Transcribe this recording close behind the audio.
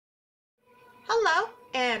Hello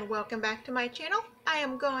and welcome back to my channel. I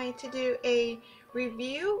am going to do a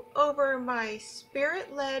review over my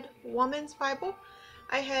Spirit-Led Woman's Bible.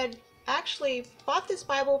 I had actually bought this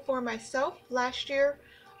Bible for myself last year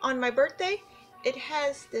on my birthday. It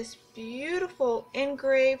has this beautiful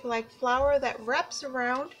engraved like flower that wraps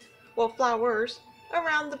around, well, flowers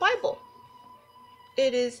around the Bible.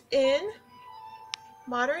 It is in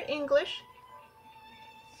modern English.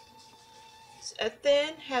 It's a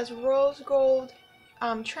thin, has rose gold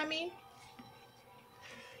trimming.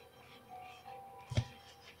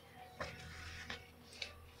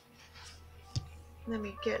 Let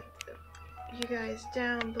me get you guys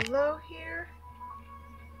down below here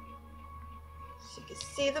so you can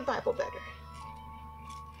see the Bible better.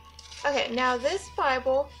 Okay, now this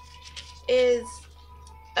Bible is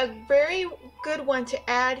a very good one to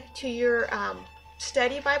add to your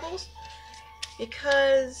study Bibles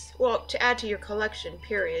because, well, to add to your collection,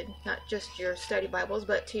 period. Not just your study Bibles,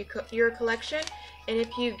 but to your collection. And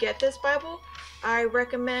if you get this Bible, I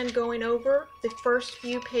recommend going over the first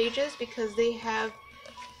few pages because they have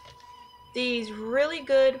these really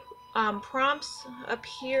good prompts up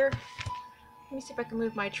here. Let me see if I can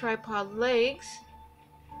move my tripod legs.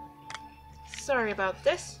 Sorry about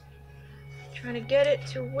this. I'm trying to get it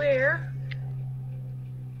to where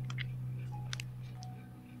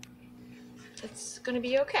it's going to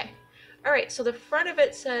be okay. Alright, so the front of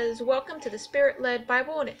it says, "Welcome to the Spirit-Led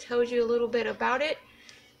Bible," and it tells you a little bit about it.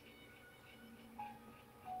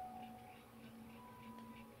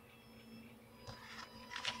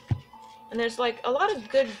 And there's like a lot of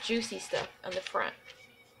good juicy stuff on the front.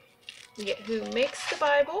 You get who makes the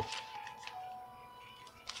Bible.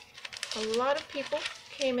 A lot of people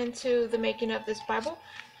came into the making of this Bible.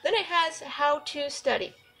 Then it has how to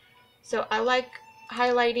study. So I like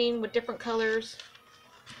highlighting with different colors.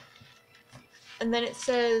 And then it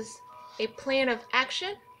says a plan of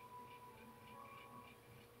action.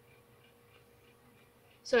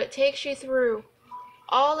 So it takes you through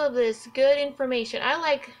all of this good information. I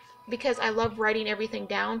like, because I love writing everything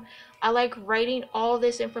down, I like writing all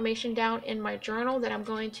this information down in my journal that I'm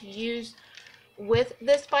going to use with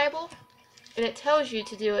this Bible. And it tells you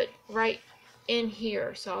to do it right in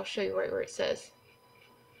here. So I'll show you right where it says.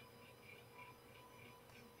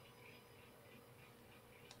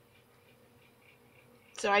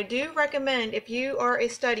 So I do recommend, if you are a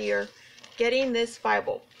studier, getting this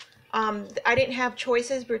Bible. I didn't have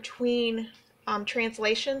choices between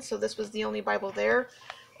translations, so this was the only Bible there.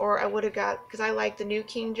 Or I would have got, because I like the New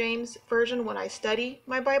King James Version when I study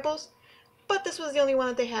my Bibles. But this was the only one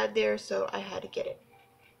that they had there, so I had to get it.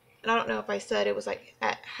 And I don't know if I said it was like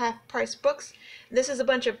at half-price books. This is a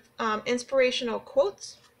bunch of inspirational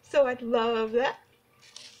quotes, so I love that.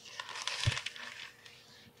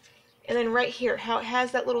 And then right here, how it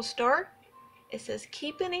has that little star, it says,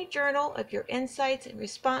 "Keeping a journal of your insights in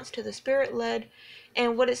response to the Spirit-Led."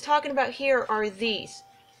 And what it's talking about here are these.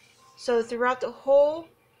 So throughout the whole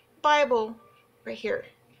Bible, right here.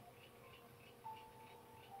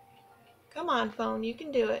 Come on, phone, you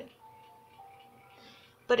can do it.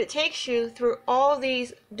 But it takes you through all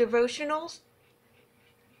these devotionals.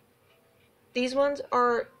 These ones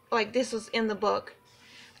are, like, this was in the book.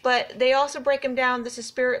 But they also break them down. This is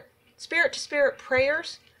spirit to spirit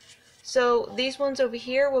prayers. So these ones over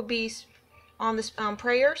here will be on this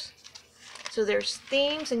prayers. So there's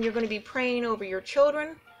themes, and you're going to be praying over your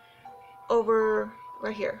children, over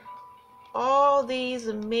right here. All these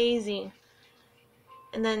amazing.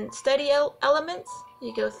 And then study elements,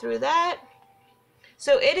 you go through that.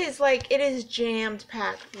 So it is like, it is jammed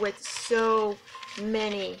packed with so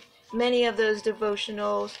many of those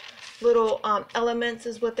devotionals, little elements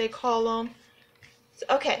is what they call them. So,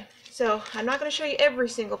 okay, so I'm not going to show you every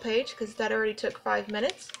single page because that already took 5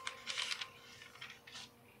 minutes.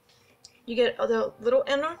 You get the little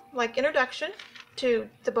introduction to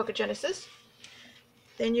the book of Genesis.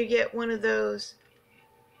 Then you get one of those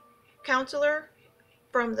counselor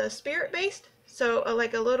from the Spirit-based. So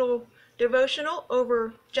like a little devotional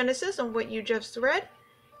over Genesis on what you just read,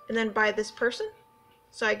 and then by this person.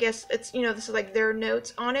 So I guess it's, you know, this is like their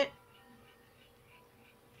notes on it.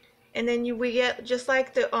 And then we get, just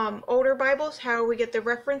like the older Bibles, how we get the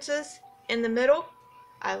references in the middle.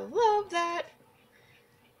 I love that.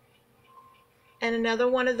 And another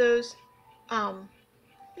one of those,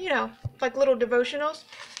 you know, like little devotionals.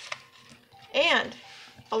 And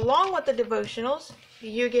along with the devotionals,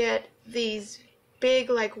 you get these big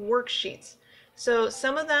like worksheets. So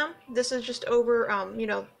some of them, this is just over, you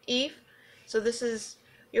know, Eve. So this is,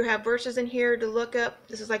 you have verses in here to look up.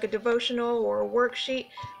 This is like a devotional or a worksheet.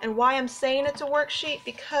 And why I'm saying it's a worksheet,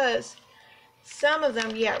 because some of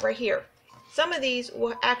them, yeah, right here. Some of these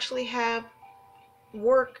will actually have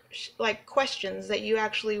like questions that you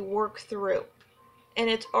actually work through, and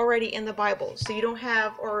it's already in the Bible, so you don't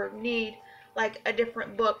have or need like a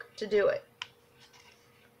different book to do it.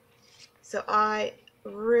 So I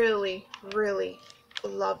really, really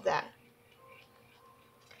love that.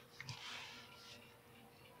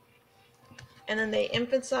 And then they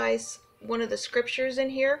emphasize one of the scriptures in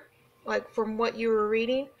here, like from what you were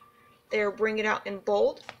reading, they'll bring it out in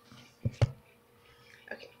bold.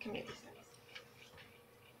 Okay, come here.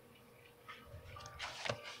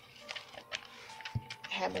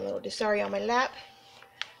 I have my little Desari on my lap.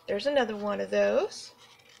 There's another one of those.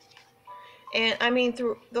 And I mean,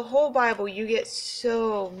 through the whole Bible, you get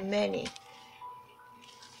so many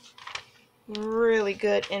really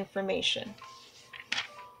good information.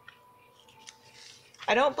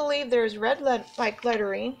 I don't believe there's red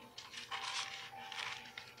lettering.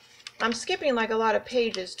 I'm skipping like a lot of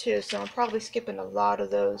pages too, so I'm probably skipping a lot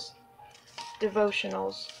of those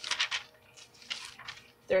devotionals.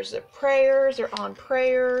 There's the prayers, they're on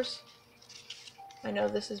prayers. I know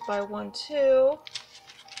this is by one too.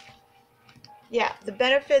 Yeah, the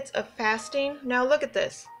benefits of fasting. Now look at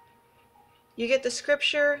this. You get the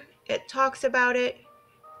scripture, it talks about it,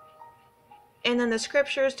 and then the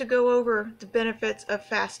scriptures to go over the benefits of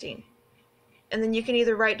fasting. And then you can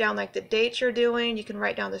either write down like the dates you're doing, you can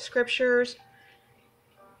write down the scriptures.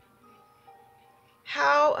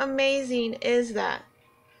 How amazing is that?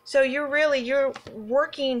 So you're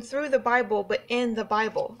working through the Bible, but in the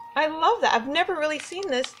Bible. I love that. I've never really seen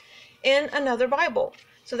this in another Bible.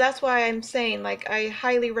 So that's why I'm saying, like, I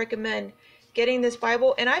highly recommend getting this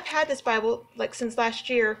Bible. And I've had this Bible like since last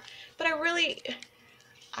year, but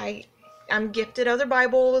I'm gifted other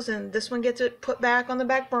Bibles, and this one gets it put back on the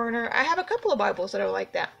back burner. I have a couple of Bibles that are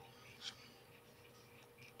like that.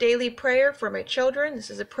 Daily prayer for my children. This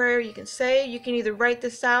is a prayer you can say. You can either write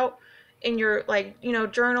this out in your, like,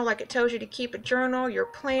 journal, like it tells you to keep a journal, your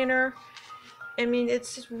planner. I mean,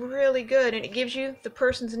 it's really good, and it gives you the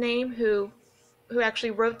person's name who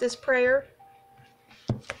actually wrote this prayer.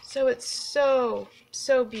 So it's so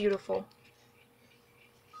beautiful.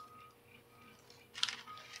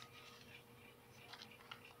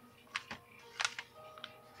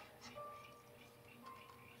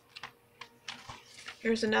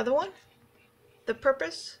 Here's another one. The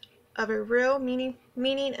purpose of a real meaning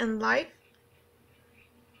in life.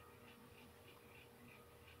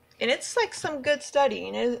 And it's like some good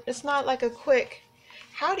studying. It's not like a quick,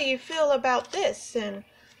 how do you feel about this? And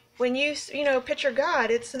when you picture God,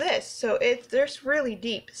 it's this. So there's really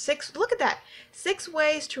deep. Look at that. 6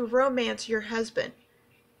 ways to romance your husband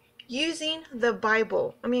using the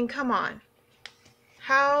Bible. I mean, come on.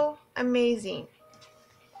 How amazing.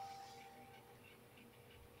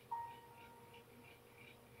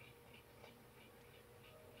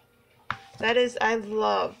 That is, I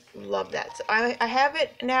love that. So I have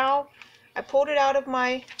it now. I pulled it out of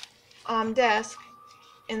my desk,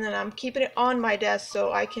 and then I'm keeping it on my desk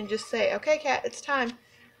so I can just say, okay, Kat, it's time.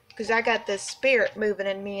 Because I got this spirit moving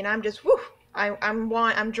in me, and I'm just, whoo,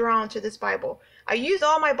 I'm drawn to this Bible. I use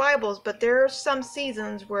all my Bibles, but there are some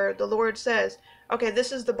seasons where the Lord says, okay,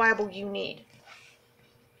 this is the Bible you need.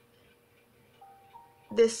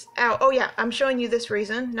 This out. Oh yeah, I'm showing you this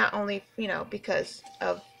reason, not only, because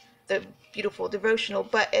of the beautiful devotional,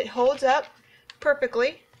 but it holds up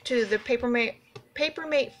perfectly to the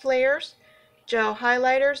Papermate flares, gel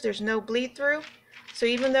highlighters. There's no bleed through, so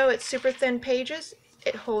even though it's super thin pages,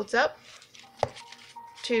 it holds up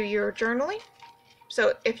to your journaling.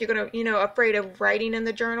 So if you're gonna, afraid of writing in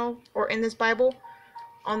the journal or in this Bible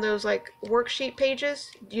on those like worksheet pages,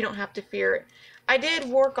 you don't have to fear it. I did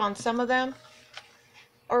work on some of them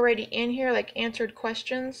already in here, like answered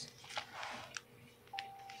questions,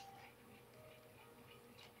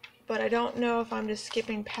 but I don't know if I'm just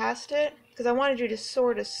skipping past it because I wanted you to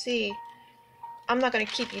sort of see. I'm not going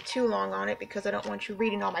to keep you too long on it because I don't want you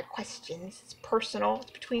reading all my questions. It's personal.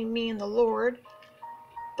 It's between me and the Lord.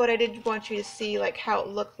 But I did want you to see like how it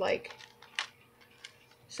looked like.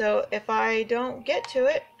 So if I don't get to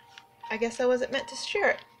it, I guess I wasn't meant to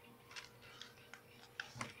share it.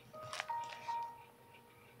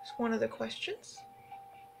 It's one of the questions.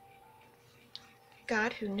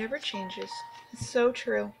 God who never changes. It's so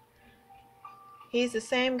true. He's the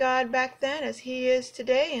same God back then as he is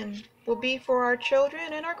today and will be for our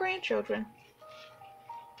children and our grandchildren.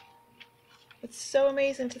 It's so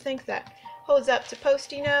amazing to think that. Holds up to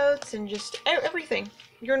Post-it notes and just everything.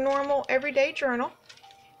 Your normal everyday journal.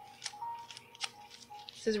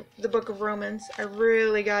 This is the book of Romans. I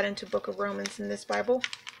really got into book of Romans in this Bible.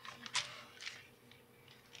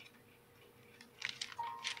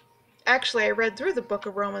 Actually, I read through the book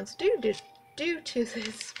of Romans due to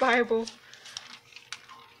this Bible.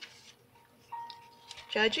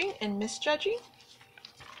 Judging and misjudging.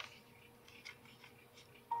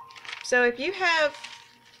 So if you have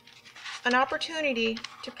an opportunity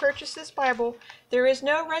to purchase this Bible, there is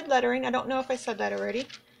no red lettering. I don't know if I said that already.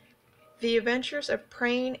 The Adventures of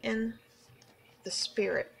Praying in the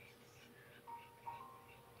Spirit.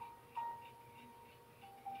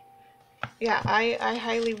 Yeah, I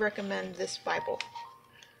highly recommend this Bible.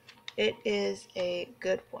 It is a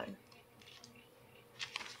good one.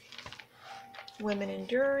 Women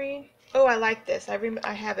Enduring. Oh, I like this. I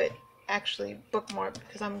have it actually bookmarked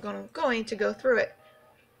because I'm going to go through it.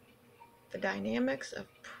 The Dynamics of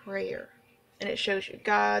Prayer. And it shows you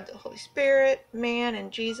God, the Holy Spirit, man,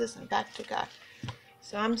 and Jesus, and back to God.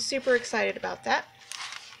 So I'm super excited about that.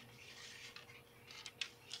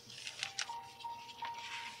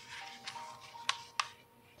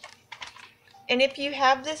 And if you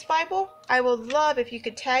have this Bible, I would love if you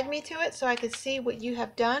could tag me to it so I could see what you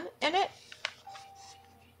have done in it.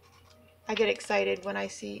 I get excited when I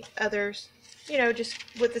see others, just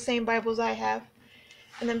with the same Bibles I have.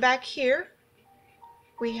 And then back here,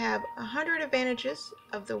 we have 100 advantages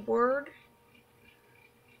of the Word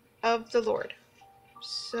of the Lord.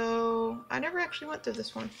 So I never actually went through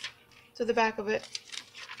this one, to the back of it.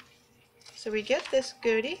 So we get this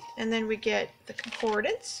goodie, and then we get the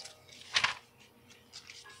concordance.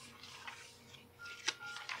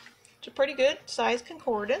 It's a pretty good size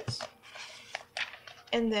concordance.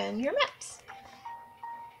 And then your maps.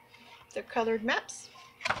 They're colored maps.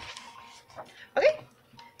 Okay,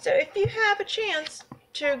 so if you have a chance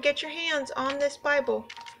to get your hands on this Bible,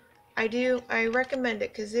 I recommend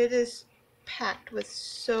it because it is packed with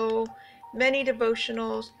so many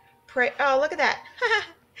devotionals. Oh, look at that.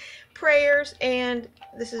 Prayers, and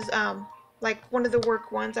this is like one of the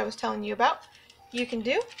work ones I was telling you about. You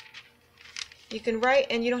can write,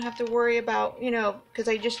 and you don't have to worry about, because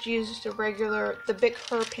I just used the Bic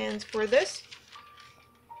Her pens for this,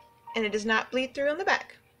 and it does not bleed through on the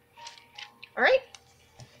back. All right.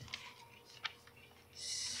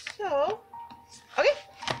 So, okay,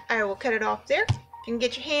 I will cut it off there. If you can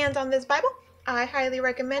get your hands on this Bible, I highly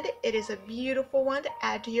recommend it. It is a beautiful one to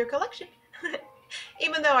add to your collection.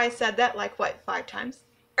 Even though I said that like, 5 times.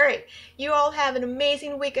 Alright, you all have an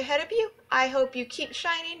amazing week ahead of you. I hope you keep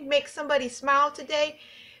shining, make somebody smile today.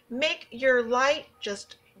 Make your light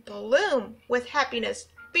just bloom with happiness.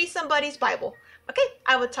 Be somebody's Bible. Okay,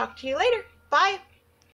 I will talk to you later. Bye.